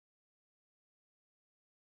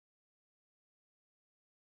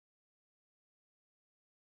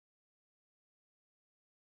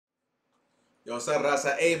Yo, what's up,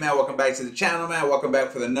 Raza? Hey, man, welcome back to the channel, man. Welcome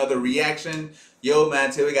back for another reaction. Yo, man,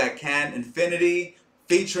 today we got Cande Infinity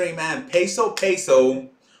featuring, man, Peso Peso,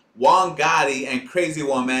 Juan Gotti, and Crazy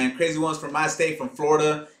One, man. Crazy One's from my state, from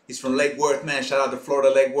Florida. He's from Lake Worth, man. Shout out to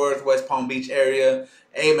Florida, Lake Worth, West Palm Beach area.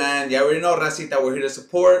 Hey, man, you already know, Racita, we're here to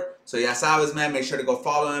support. So, ya sabes, man, make sure to go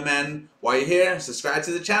follow him, man. While you're here, subscribe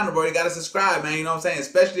to the channel, bro. You gotta subscribe, man. You know what I'm saying?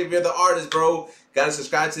 Especially if you're the artist, bro. You gotta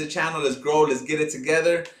subscribe to the channel. Let's grow. Let's get it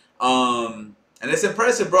together. And it's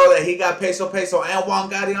impressive, bro, that he got Peso Peso and Juan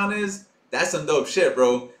Gotti on his. That's some dope shit,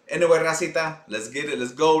 bro. Anyway, Racita, let's get it.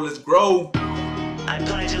 Let's go. Let's grow. I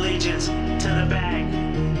pledge allegiance to the bag.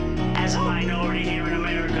 As a minority here in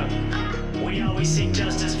America, we always seek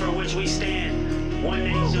justice for which we stand. One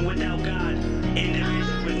nation without God,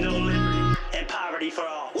 indivisible with no liberty, and poverty for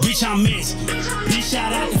all. Bitch, I'm Messkin. Bitch,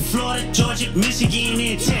 shout out to Florida, Georgia, Michigan,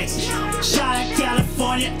 and Texas. Shout out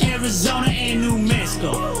California, Arizona, and New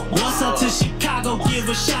Mexico. What's up to Chicago? Give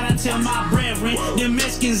a shout out to my brethren. The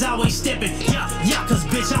Mexicans always stepping. Yeah, cause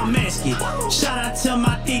bitch, I'm Messkin. Shout out to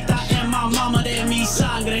my tita and my mama, they mi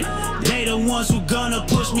sangre. They the ones who gonna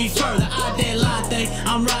push me further. Adelante,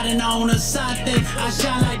 I'm riding on a Sante. I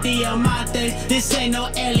shine like diamante. This ain't no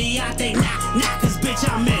Eliate. Nah, cause bitch,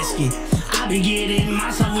 I'm Messkin. I been getting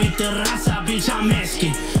myself with the raza, bitch, I'm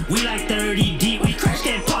Messkin. We like 30 deep, we crash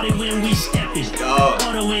that party when we steppin'.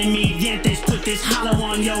 Order with me dientes, put this hollow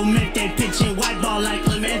on your mente. Pitching white ball like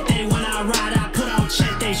Clemente. When I ride, I put on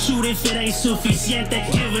chente. Shoot if it ain't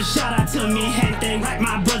suficiente. Give a shout out to me, gente. Right,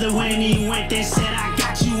 my brother when he went there said I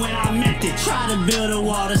got you when I meant it. Try to build a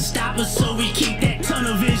wall to stop us so we keep that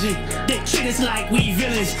tunnel vision. They treat us like we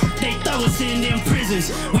villains, they throw us in them prisons.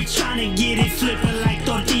 We tryna get it flipping like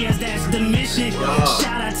tortillas, that's the mission.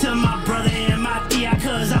 Shout out to my brother and my tia,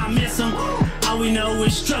 cause I miss them. All we know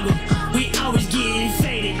is struggle, we always getting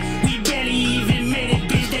faded. We barely even made it,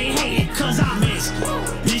 bitch, they hate it, cause I miss.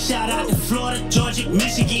 Bitch, shout out to Florida, Georgia,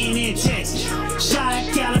 Michigan, and Texas. Shout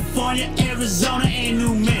out California, Arizona, and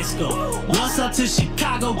New Mexico. What's up to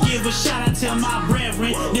Chicago? Give a shout out to my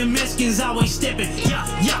brethren. The Mexicans always stepping.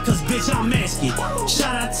 Yeah, cause bitch, I'm Messkin.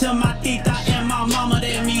 Shout out to my tita and my mama,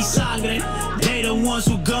 they mi sangre. They the ones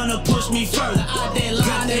who gonna push me further.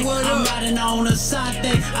 Adelante, I'm riding on a Sante.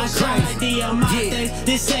 I shine like diamante.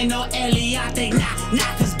 This ain't no Eliate.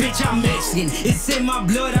 Nah, cause bitch, I'm Messkin. It's in my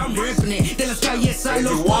blood, I'm ripping it. De las calles a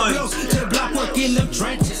los pueblos, to block work in them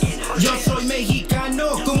trenches. Yo soy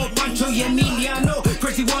mexicano, como Pancho y Emiliano.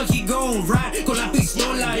 Crazy One, he gon' ride con la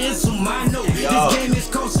pistola en su mano. This game is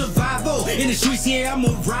called survival. In the streets, yeah, I'm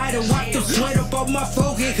a rider. Wipe the sweat up off my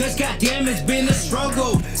forehead, cause goddamn, it's been a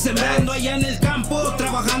struggle. Sembrando allá en el campo,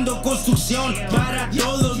 trabajando construcción. Para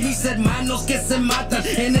todos mis hermanos que se matan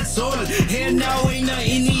en el sol. Hell no, ain't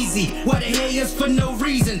nothing easy. Why they hate us for no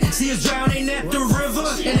reason? See us drowning at the river,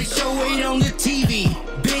 and they show it on the TV.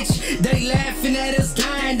 Bitch, they laughing at us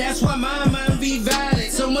dying, that's why my mind be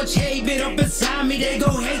violent. So much hate bit up inside me, they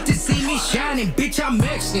gon' hate to see me shining. Bitch, I'm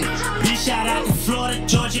Mexkin. Bitch, shout out to Florida,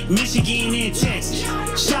 Georgia, Michigan, and Texas.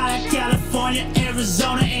 Shout out California,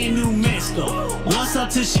 Arizona, and New Mexico. What's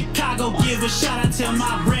up to Chicago? Give a shout out to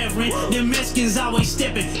my brethren. The Mexicans always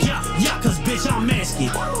stepping. Yeah, cause bitch, I'm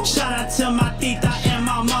Messkin. Shout out to my tita and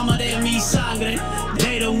my mama, they mi sangre.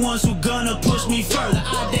 They the ones who gonna push me further.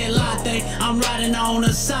 Adelante, I'm riding on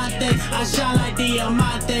a Sante. I shine like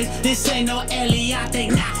diamante. This ain't no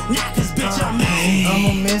Eliate. Nah, cause bitch, I'm Messkin. I'm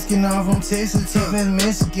a Messkin, I'm from Texas. Tip is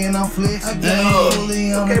Messikin, I'm flexing.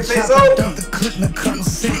 Fully on the Peso. chopper, dump the clip, the couple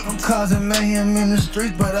sick. I'm causing mayhem in the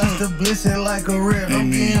streets, but I still bliss it like a rip.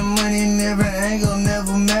 I'm getting money, never angle,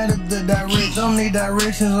 never matter the direction. Don't need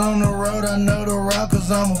directions on the road, I know the route,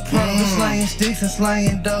 cause I'm a pro. I'm slaying sticks and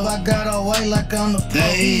slaying dough. I got all white like I'm the pro.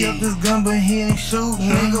 He up his gun, but he ain't shoot.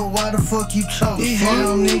 Nigga, why the fuck you choke?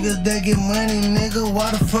 Them niggas that get money, nigga,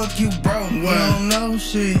 why the fuck you broke? You don't know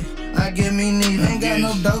shit. I get me neither. Ain't got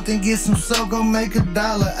no dope, then get some soap, go make $1.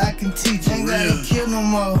 I can teach. Ain't gotta kill no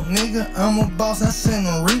more, nigga. I'm a boss, I send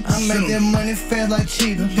them reapers. I make that money fast like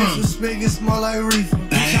cheetah. Disrespect, it's more like reefer.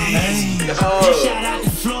 Shout out to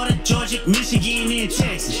Florida, Georgia, Michigan, and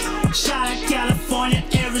Texas. Shout out California,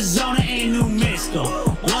 Arizona, and New Mexico.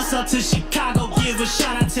 What's up to Chicago? Give a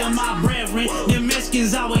shout out to my brethren. The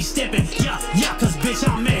Mexicans always stepping. Yeah, cause bitch,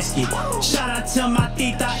 I'm Messkin. Shout out to my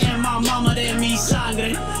tita and my mama, they mi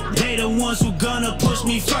sangre. They the ones who gonna push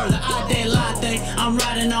me further. Adelante, I'm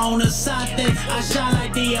riding on a Sante. I shine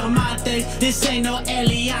like diamante. This ain't no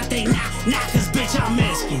Eliate. Nah, cause bitch, I'm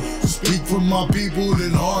Messkin. Speak for my people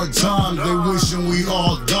in hard times. They wishing we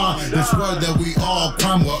all die. They swear that we all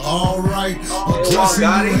crime. We're alright. Addressing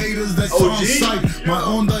you haters that's on sight. My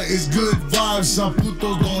onda is good vibes. Some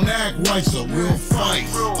putos don't act act right, so we'll fight.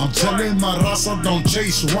 I'm telling my raza, don't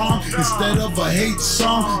chase wrong. Instead of a hate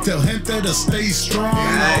song, tell gente to stay strong.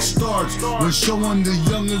 It all starts with showing the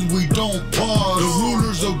youngins we don't pause. The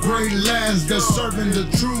rulers of great lands that serving the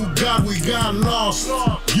true God, we got lost.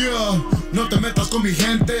 Yeah, no te metas con mi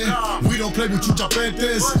gente. We don't play with you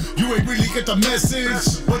chapetes. You ain't really get the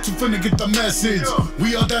message. But you finna get the message.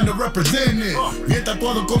 We all down to represent it. Bien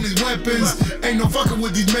tatuado con mis weapons. Ain't no fucking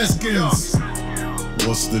with these Messkins.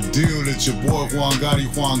 What's the deal? It's your boy Juan Gotti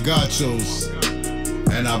Gachos.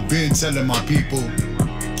 And I've been telling my people,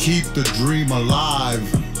 keep the dream alive.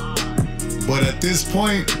 But at this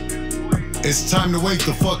point, it's time to wake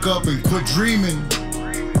the fuck up and quit dreaming.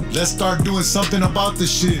 Let's start doing something about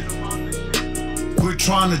this shit. Quit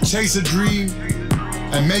trying to chase a dream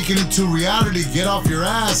and make it into reality. Get off your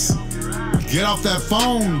ass, get off that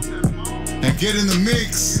phone, and get in the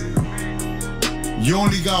mix. You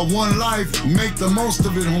only got one life, make the most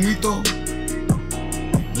of it, homito.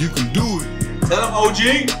 You can do it. Tell him,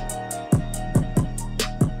 OG.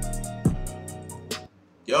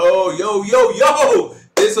 Yo.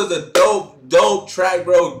 This was a dope track,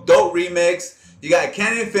 bro. Dope remix. You got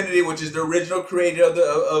Cande Infinity, which is the original creator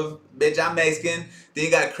of Messkin. Then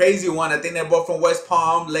you got Crazy One. I think they're both from West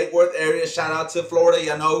Palm, Lake Worth area. Shout out to Florida,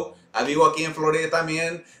 you know. I vivo aquí en Florida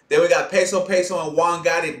también. Then we got Peso Peso and Juan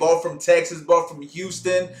Gotti, both from Texas, both from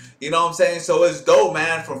Houston. You know what I'm saying? So it's dope,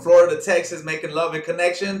 man. From Florida to Texas, making love and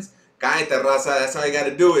connections. Cállate, raza. That's how you got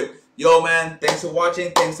to do it. Yo, man. Thanks for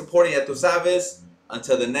watching. Thanks for supporting. Ya tú sabes.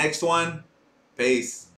 Until the next one. Peace.